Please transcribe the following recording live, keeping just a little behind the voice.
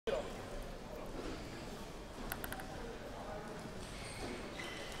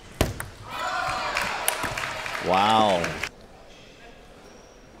Wow.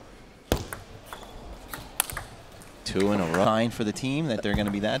 2 in a row. Sign for the team that they're going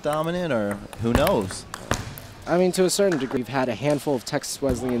to be that dominant, or who knows? I mean, to a certain degree, we've had a handful of Texas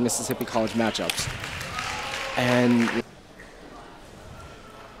Wesleyan and Mississippi College matchups. And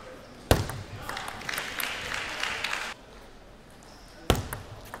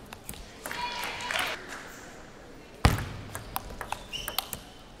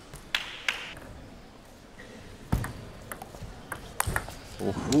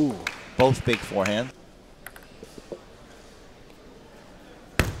ooh, both big forehand.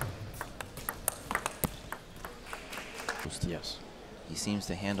 yes, he seems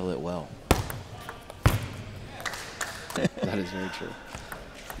to handle it well. that is very true.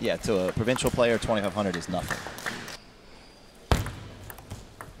 Yeah, to a provincial player, 2,500 is nothing.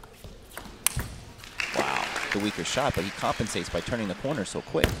 Wow, the weaker shot, but he compensates by turning the corner so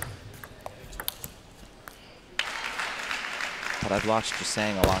quick. But I've watched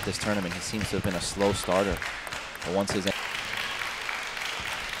Jishan a lot this tournament. He seems to have been a slow starter. But once his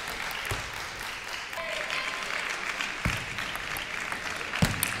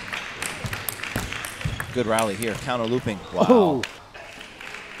good rally here, counter looping. Wow. Oh.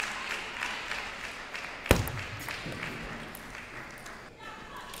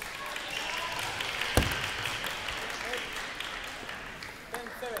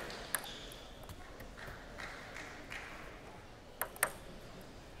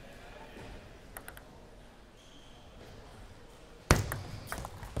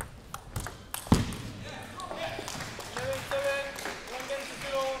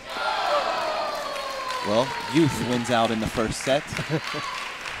 Well, youth wins out in the first set.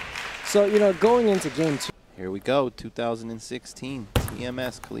 So, you know, going into game 2. Here we go, 2016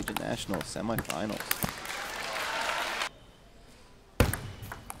 TMS Collegiate Nationals semifinals.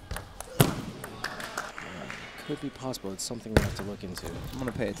 Could be possible. It's something we have to look into. I'm going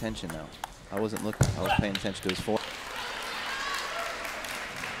to pay attention now. I wasn't looking. I was paying attention to his forehand.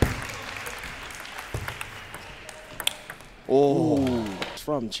 Oh, It's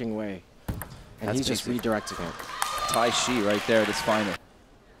from Qingwei. And that's he's just redirecting it. Tai Shi right there at his final.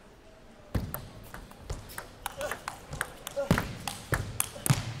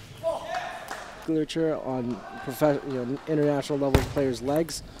 Literature on international level players'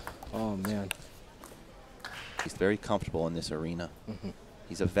 legs. Oh man. He's very comfortable in this arena.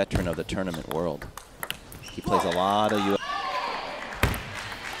 He's a veteran of the tournament world. He plays a lot of U.S.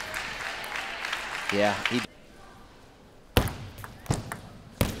 Yeah, he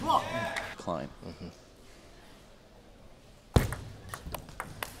climb.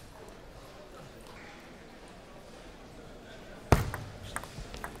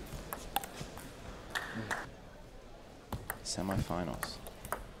 Semifinals.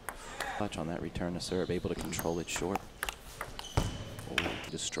 Touch on that return to serve, able to control it short. Oh,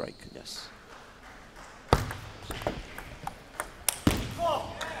 the strike. Yes.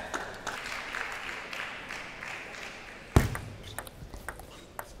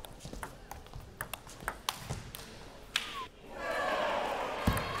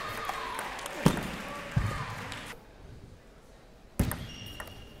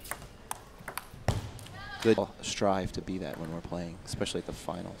 Good strive to be that when we're playing, especially at the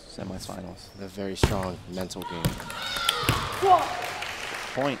finals, semifinals. A very strong mental game.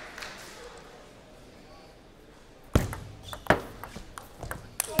 Point.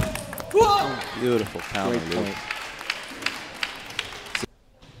 Beautiful counter Great loop. point.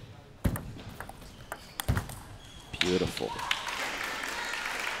 Beautiful.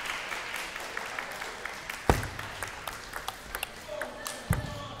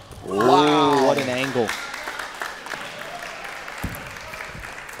 Wow, what an angle.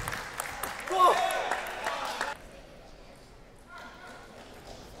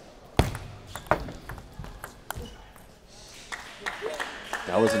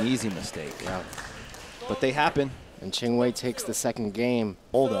 That was an easy mistake. Yeah. But they happen. And Qingwei takes the second game.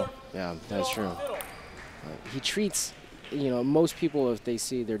 Although. Yeah, that's true. He treats, most people, if they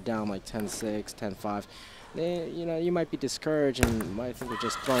see they're down like 10-6, 10-5, they, you might be discouraged and might think they're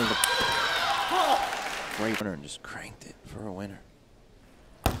just throwing the Great winner and just cranked it for a winner.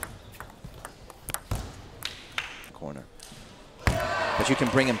 Corner. But you can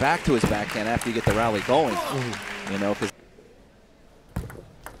bring him back to his backhand after you get the rally going. Because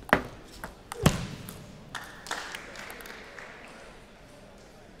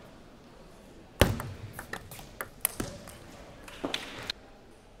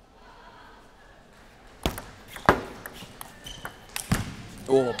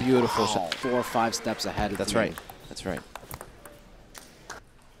oh, beautiful shot. 4 or 5 steps ahead of That's the right. lead. That's right.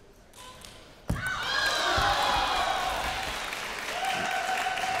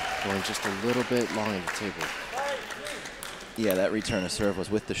 going just a little bit long at the table. Yeah, that return of serve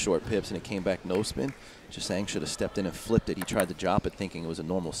was with the short pips, and it came back no spin. Jishan should have stepped in and flipped it. He tried to drop it thinking it was a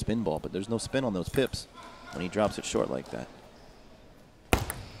normal spin ball, but there's no spin on those pips when he drops it short like that.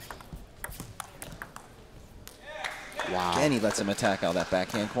 Wow. And he lets him attack out of that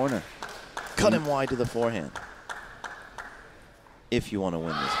backhand corner. Cut him wide to the forehand. If you want to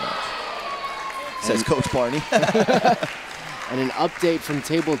win this match, says Coach Barney. And an update from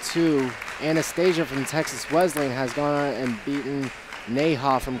table 2, Anastasia from Texas Wesleyan has gone on and beaten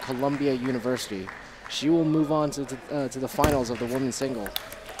Neha from Columbia University. She will move on to the finals of the women's single.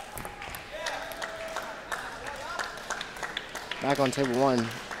 Back on table 1.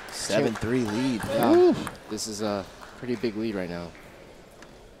 7-3 lead. Yeah, this is a pretty big lead right now.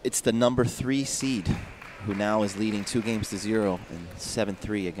 It's the number 3 seed who now is leading 2-0 and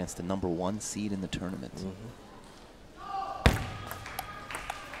 7-3 against the number 1 seed in the tournament.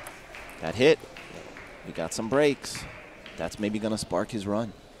 That hit. We got some breaks. That's maybe going to spark his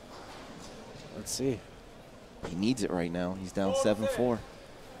run. Let's see. He needs it right now. He's down 7-4.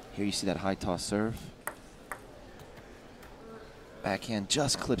 Here you see that high toss serve. Backhand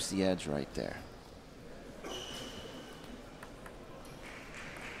just clips the edge right there.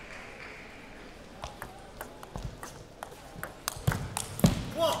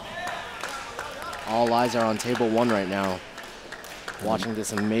 All eyes are on table 1 right now, watching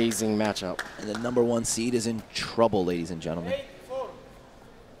this amazing matchup. And the number 1 seed is in trouble, ladies and gentlemen.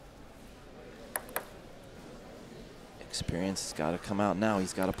 Experience has got to come out now.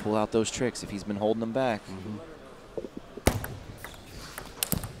 He's got to pull out those tricks if he's been holding them back.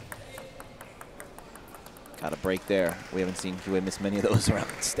 Got a break there. We haven't seen Qingwei miss many of those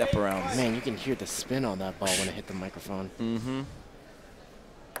step arounds. Man, you can hear the spin on that ball when it hit the microphone.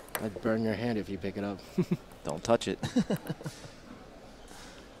 I'd burn your hand if you pick it up. Don't touch it.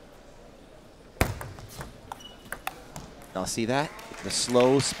 Now see that? The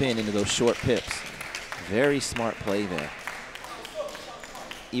slow spin into those short pips. Very smart play there.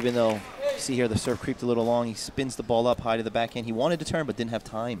 Even though, see here, the serve creeped a little long. He spins the ball up high to the backhand. He wanted to turn, but didn't have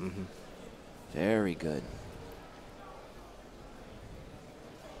time. Very good.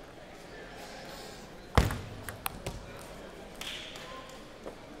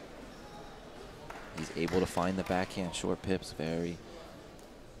 He's able to find the backhand short pips.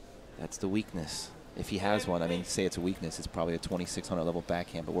 That's the weakness. If he has one, I mean, say it's a weakness, it's probably a 2600 level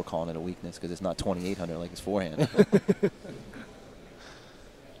backhand, but we're calling it a weakness because it's not 2800 like his forehand.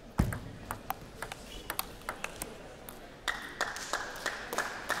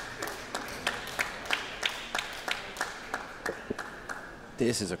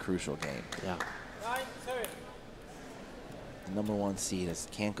 This is a crucial game. Yeah. The number 1 seed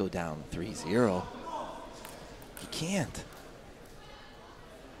can't go down 3-0. He can't.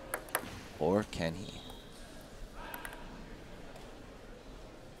 Or can he?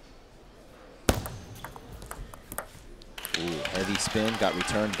 Ooh, heavy spin, got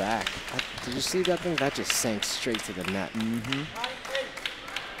returned back. Did you see that thing? That just sank straight to the net.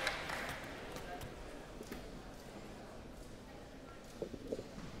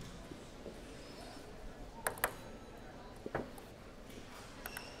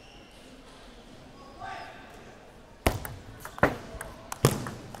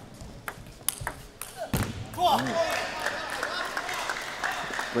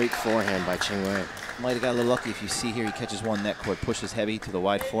 Great forehand by Qingwei. Might have got a little lucky. If you see here, he catches one net cord, pushes heavy to the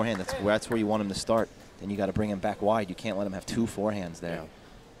wide forehand. That's where you want him to start. Then you got to bring him back wide. You can't let him have 2 forehands there. Yeah.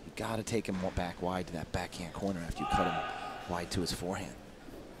 You got to take him back wide to that backhand corner after you cut him wide to his forehand.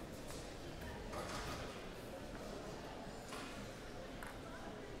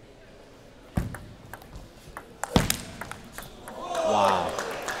 Wow.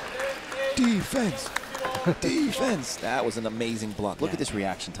 Defense. Defense. That was an amazing block. Look at this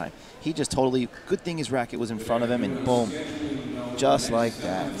reaction time. He just totally, good thing his racket was in front of him, and boom. Just like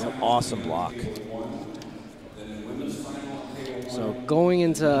that. It's an awesome block. So going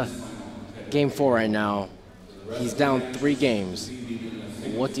into game 4 right now, he's down 3 games.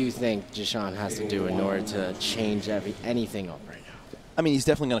 What do you think Jishan has to do in order to change anything up right now? I mean, he's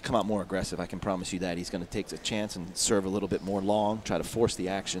definitely going to come out more aggressive. I can promise you that. He's going to take a chance and serve a little bit more long, try to force the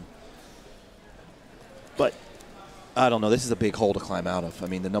action. But I don't know. This is a big hole to climb out of. I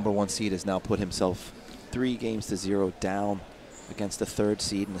mean, the number 1 seed has now put himself 3-0 down against the 3rd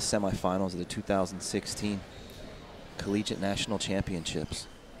seed in the semifinals of the 2016 Collegiate National Championships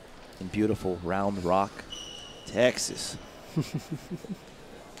in beautiful Round Rock, Texas.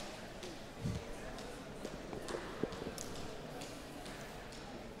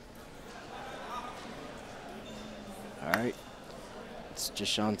 All right. It's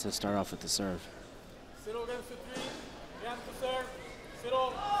Jishan to start off with the serve.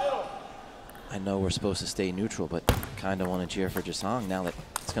 I know we're supposed to stay neutral, but kind of want to cheer for Jishan now that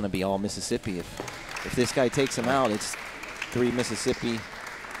it's going to be all Mississippi. If this guy takes him out, it's 3 Mississippi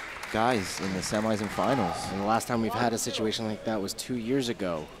guys in the semis and finals. And the last time we've had a situation like that was 2 years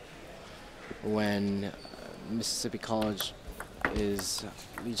ago when Mississippi College is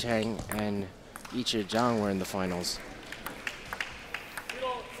Li Chang and Ichi Zhang were in the finals.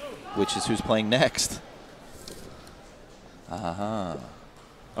 Which is who's playing next.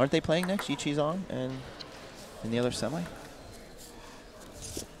 Aren't they playing next? Ichi Zhang and in the other semi?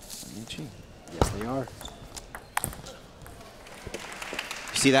 Ichi. Yes, they are.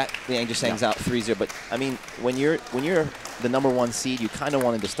 See that? Liang just hangs out 3-0. But I mean, when you're the #1 seed, you kind of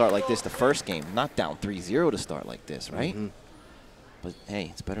wanted to start like this the first game, not down 3-0 to start like this, right? Mm-hmm. But hey,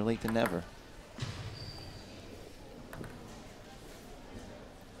 it's better late than never.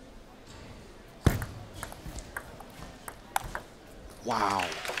 Wow.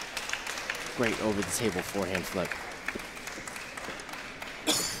 Great over the table forehand flip.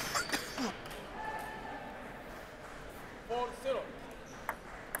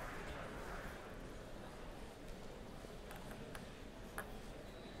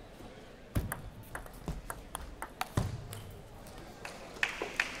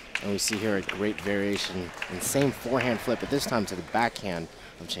 And we see here a great variation and same forehand flip, but this time to the backhand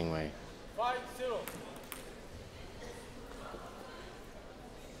of Qingwei.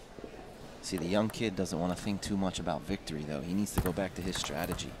 See, the young kid doesn't want to think too much about victory, though. He needs to go back to his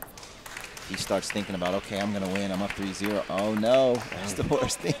strategy. He starts thinking about, okay, I'm going to win. I'm up 3-0. Oh, no. That's the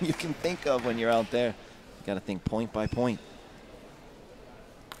worst thing you can think of when you're out there. You got to think point by point.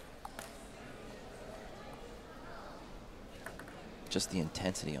 Just the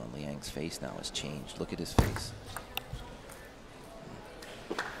intensity on Liang's face now has changed. Look at his face.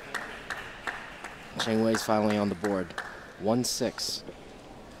 Qingwei's finally on the board. 1-6.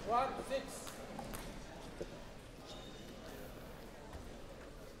 1-6.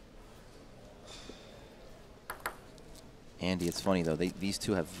 Andy, it's funny, though. These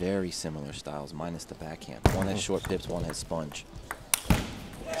two have very similar styles, minus the backhand. One has short pips, one has sponge.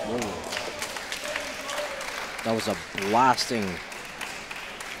 Whoa. That was a blasting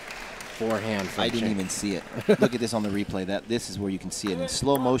forehand. I didn't even see it. Look at this on the replay. This is where you can see it. In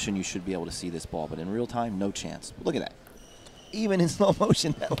slow motion, you should be able to see this ball, but in real time, no chance. Look at that. Even in slow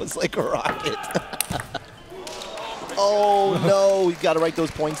motion, that was like a rocket. Oh, no. You got to write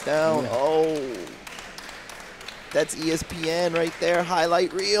those points down. Oh. That's ESPN right there.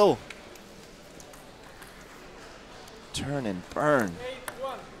 Highlight reel. Turn and burn.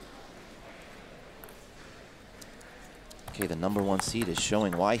 Okay, the #1 seed is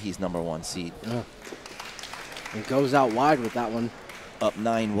showing why he's #1 seed. Yeah. It goes out wide with that one. Up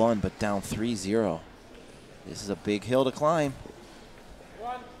 9-1, but down 3-0. This is a big hill to climb.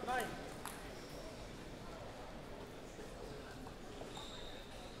 1-9.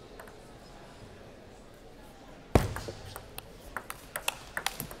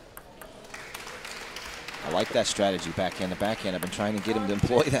 I like that strategy, backhand to backhand. I've been trying to get him to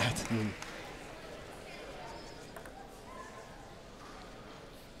employ that.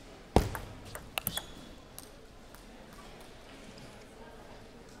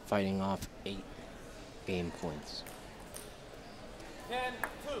 Fighting off 8 game points.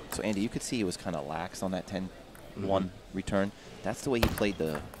 10-2. So, Andy, you could see he was kind of lax on that 10-1 return. That's the way he played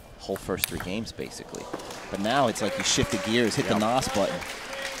the whole first 3 games, basically. But now it's like he shifted gears, hit the NOS button.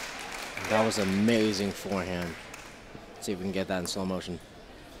 That was amazing forehand. Let's see if we can get that in slow motion.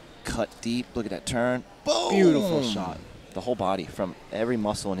 Cut deep. Look at that turn. Boom! Beautiful shot. The whole body, from every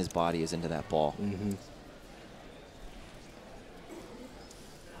muscle in his body is into that ball. Mm-hmm.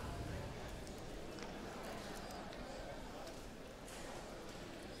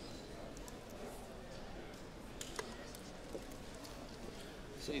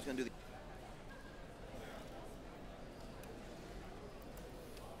 So he's going to do the...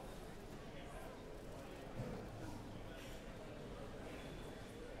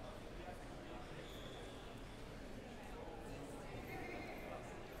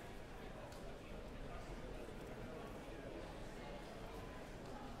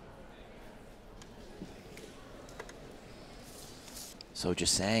 So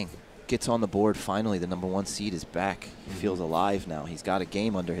Jishan gets on the board finally. The #1 seed is back. He feels alive now. He's got a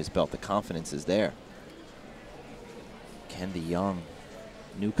game under his belt. The confidence is there. Can the young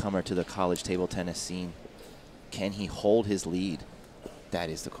newcomer to the college table tennis scene, can he hold his lead? That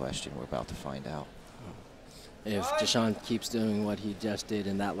is the question we're about to find out. If Jishan keeps doing what he just did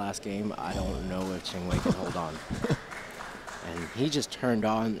in that last game, I don't know if Qingwei can hold on. And he just turned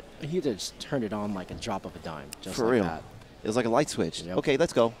it on like a drop of a dime. Just For like real. that. It was like a light switch. Yep. Okay,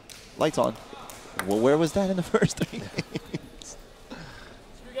 let's go. Lights on. Well, where was that in the first 3 games?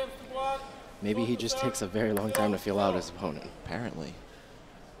 Maybe he just takes a very long time to feel out his opponent. Apparently.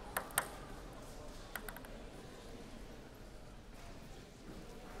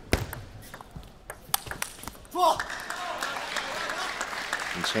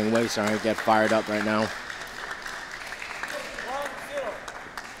 And Qingwei starting to get fired up right now.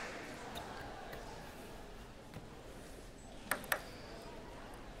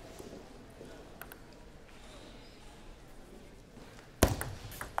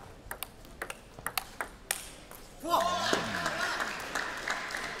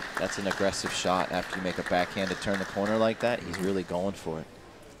 That's an aggressive shot after you make a backhand to turn the corner like that. He's really going for it.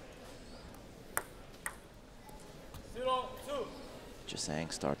 0-2.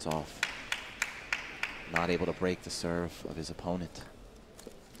 Jishan starts off not able to break the serve of his opponent.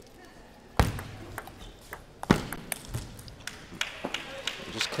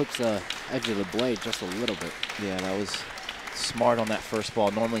 He just clips the edge of the blade just a little bit. Yeah, that was smart on that first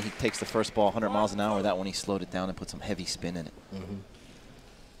ball. Normally he takes the first ball 100 miles an hour. That one he slowed it down and put some heavy spin in it.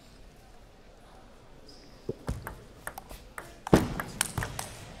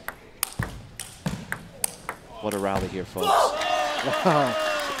 What a rally here, folks.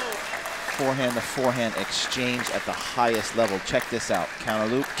 Forehand to forehand exchange at the highest level. Check this out. Counter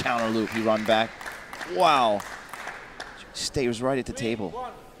loop. He run back. Wow. Stays right at the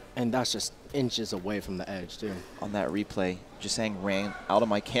table. And that's just inches away from the edge, too. On that replay, Jishan ran out of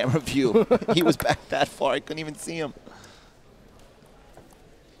my camera view. He was back that far. I couldn't even see him.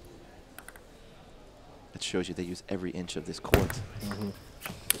 It shows you they use every inch of this court.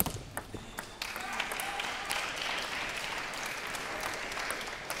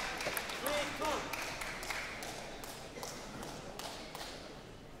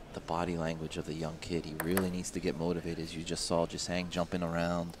 The body language of the young kid, he really needs to get motivated. As you just saw, Jishan jumping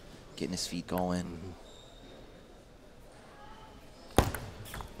around, getting his feet going.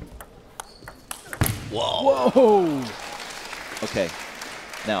 Whoa! Okay,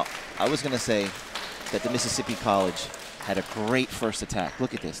 now I was gonna say that the Mississippi College had a great first attack.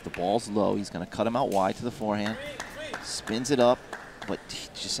 Look at this, the ball's low. He's gonna cut him out wide to the forehand, spins it up, but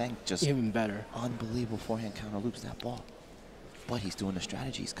Jishan just Even better. unbelievable forehand counter loops that ball. But he's doing the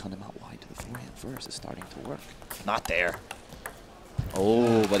strategy. He's cutting him out wide to the forehand first. It's starting to work. Not there.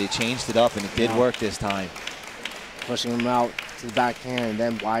 Oh, but he changed it up, and it did work this time. Pushing him out to the backhand and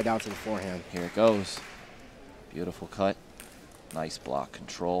then wide out to the forehand. Here it goes. Beautiful cut. Nice block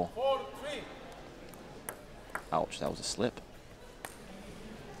control. 4-3. Ouch, that was a slip.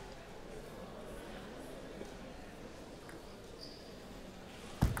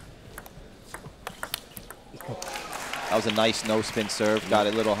 That was a nice no-spin serve. Got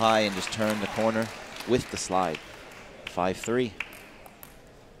it a little high and just turned the corner with the slide. 5-3.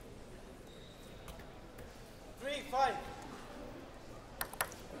 3-5.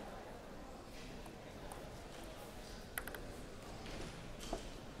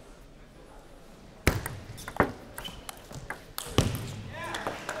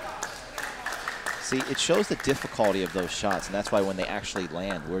 See, it shows the difficulty of those shots, and that's why when they actually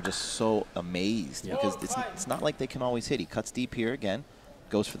land, we're just so amazed because it's not like they can always hit. He cuts deep here again,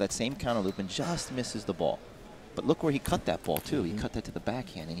 goes for that same counter loop, and just misses the ball. But look where he cut that ball, too. He cut that to the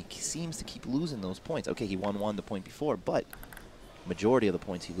backhand, and he seems to keep losing those points. Okay, he won one the point before, but majority of the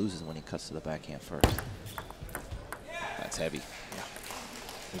points he loses when he cuts to the backhand first. That's heavy.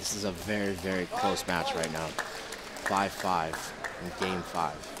 This is a very, very close match right now. 5-5 in game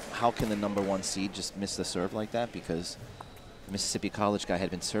 5. How can the #1 seed just miss the serve like that? Because the Mississippi College guy had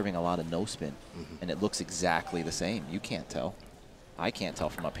been serving a lot of no-spin, and it looks exactly the same. You can't tell. I can't tell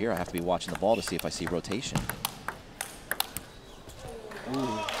from up here. I have to be watching the ball to see if I see rotation.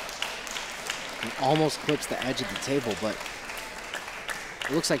 Ooh. He almost clips the edge of the table, but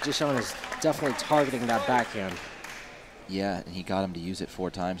it looks like Jishan is definitely targeting that backhand. Yeah, and he got him to use it 4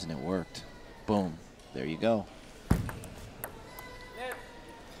 times, and it worked. Boom. There you go. Net.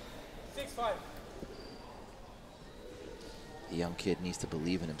 6-5. The young kid needs to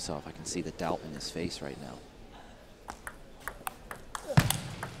believe in himself. I can see the doubt in his face right now.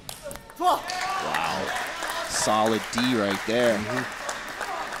 Wow. Solid D right there.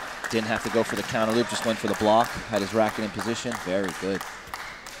 Didn't have to go for the counter loop, just went for the block. Had his racket in position. Very good.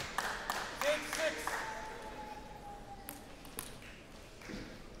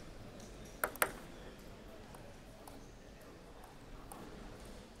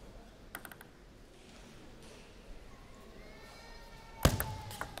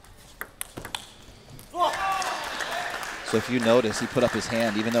 6-6. So if you notice, he put up his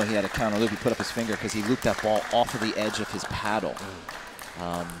hand, even though he had a counter loop, he put up his finger because he looped that ball off of the edge of his paddle.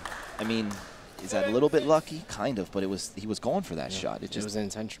 I mean, is that a little bit lucky? Kind of, but he was going for that shot. It was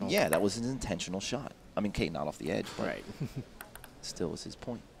intentional. Yeah, that was an intentional shot. I mean, okay, not off the edge, but right. still was his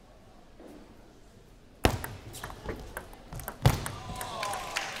point.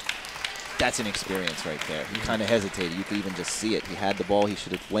 That's an experience right there. He kind of hesitated. You could even just see it. He had the ball. He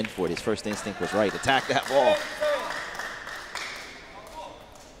should have went for it. His first instinct was right. Attack that ball.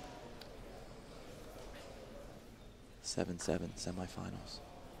 (7-7) semifinals.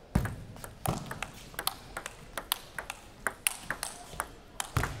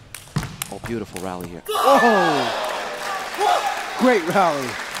 Oh, beautiful rally here. Oh! Great rally.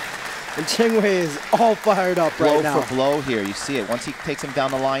 And Qingwei is all fired up right now. Blow for blow here. You see it. Once he takes him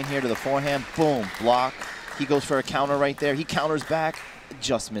down the line here to the forehand, boom, block. He goes for a counter right there. He counters back.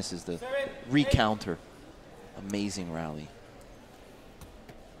 Just misses the recounter. Amazing rally.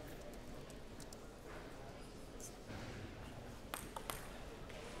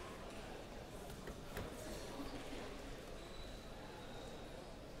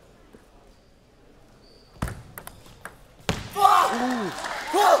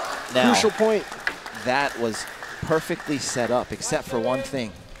 Now, crucial point. That was perfectly set up, except for one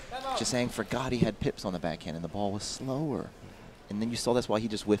thing. Jishan forgot he had pips on the backhand, and the ball was slower. And then you saw that's why he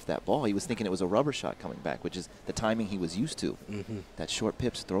just whiffed that ball. He was thinking it was a rubber shot coming back, which is the timing he was used to. That short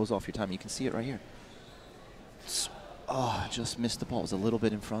pips throws off your timing. You can see it right here. Oh, just missed the ball. It was a little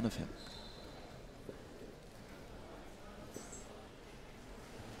bit in front of him.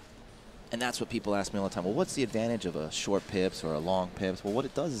 And that's what people ask me all the time. Well, what's the advantage of a short pips or a long pips? Well, what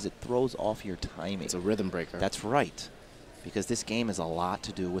it does is it throws off your timing. It's a rhythm breaker. That's right. Because this game has a lot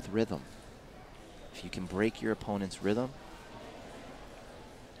to do with rhythm. If you can break your opponent's rhythm,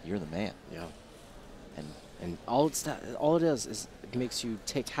 you're the man. Yeah. And all it does is it makes you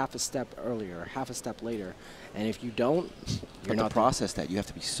take half a step earlier, half a step later. And if you don't, you're not to process that, you have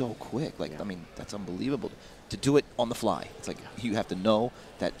to be so quick. Like, I mean, that's unbelievable. To do it on the fly. It's like you have to know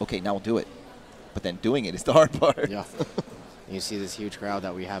that, okay, now we'll do it. But then doing it is the hard part. Yeah. You see this huge crowd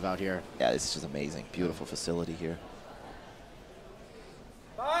that we have out here. Yeah, it's just amazing. Beautiful facility here.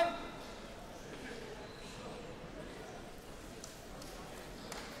 Time.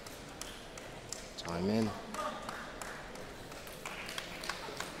 Time in.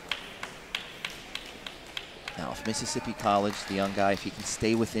 Now, if Mississippi College, the young guy, if he can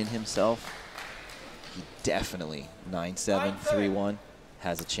stay within himself, he definitely, 9-7, 3-1,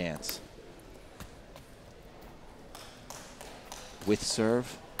 has a chance. With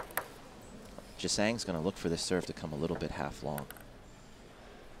serve, Jisang's going to look for this serve to come a little bit half long.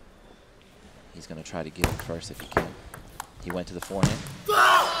 He's going to try to get it first if he can. He went to the forehand.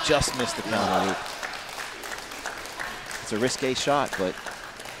 Just missed the counter loop. It's a risque shot, but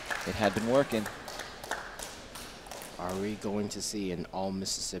it had been working. Are we going to see an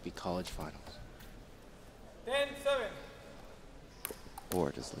all-Mississippi College finals? 10-7.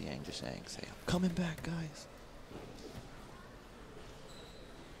 Or does Liang Jishan say, I'm coming back, guys?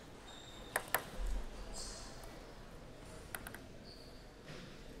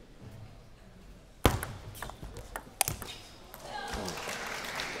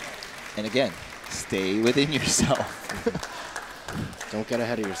 And again, stay within yourself. Don't get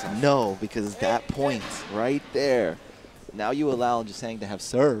ahead of yourself. No, because that point right there, now you allow Jishan to have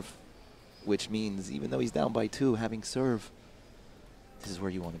serve, which means even though he's down by 2, having serve, this is where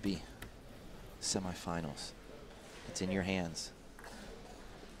you want to be. Semifinals. It's in your hands.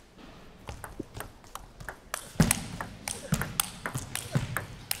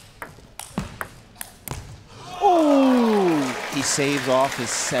 Oh! He saves off his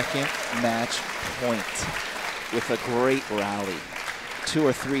second match point with a great rally. 2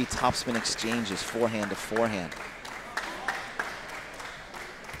 or 3 topspin exchanges, forehand to forehand.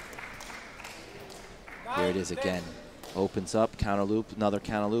 Here it is again. Opens up, counter loop, another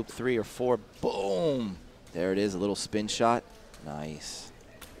counter loop, 3 or 4, boom! There it is, a little spin shot. Nice.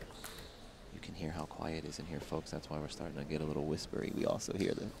 You can hear how quiet it is in here, folks. That's why we're starting to get a little whispery. We also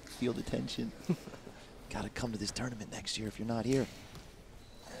hear the field attention. Got to come to this tournament next year if you're not here.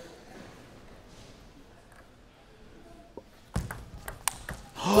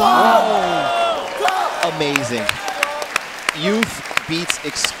 Amazing. Youth beats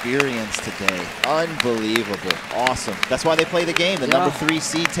experience today. Unbelievable. Awesome. That's why they play the game. The number 3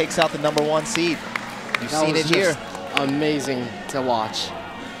 seed takes out the number 1 seed. You've seen it here. Amazing to watch.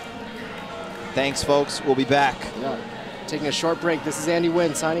 Thanks, folks. We'll be back. Yeah. Taking a short break. This is Andy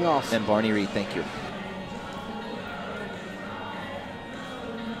Wynn signing off. And Barney Reed, thank you.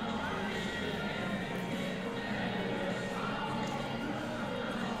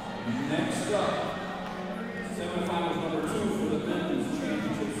 Next up, semifinals number 2.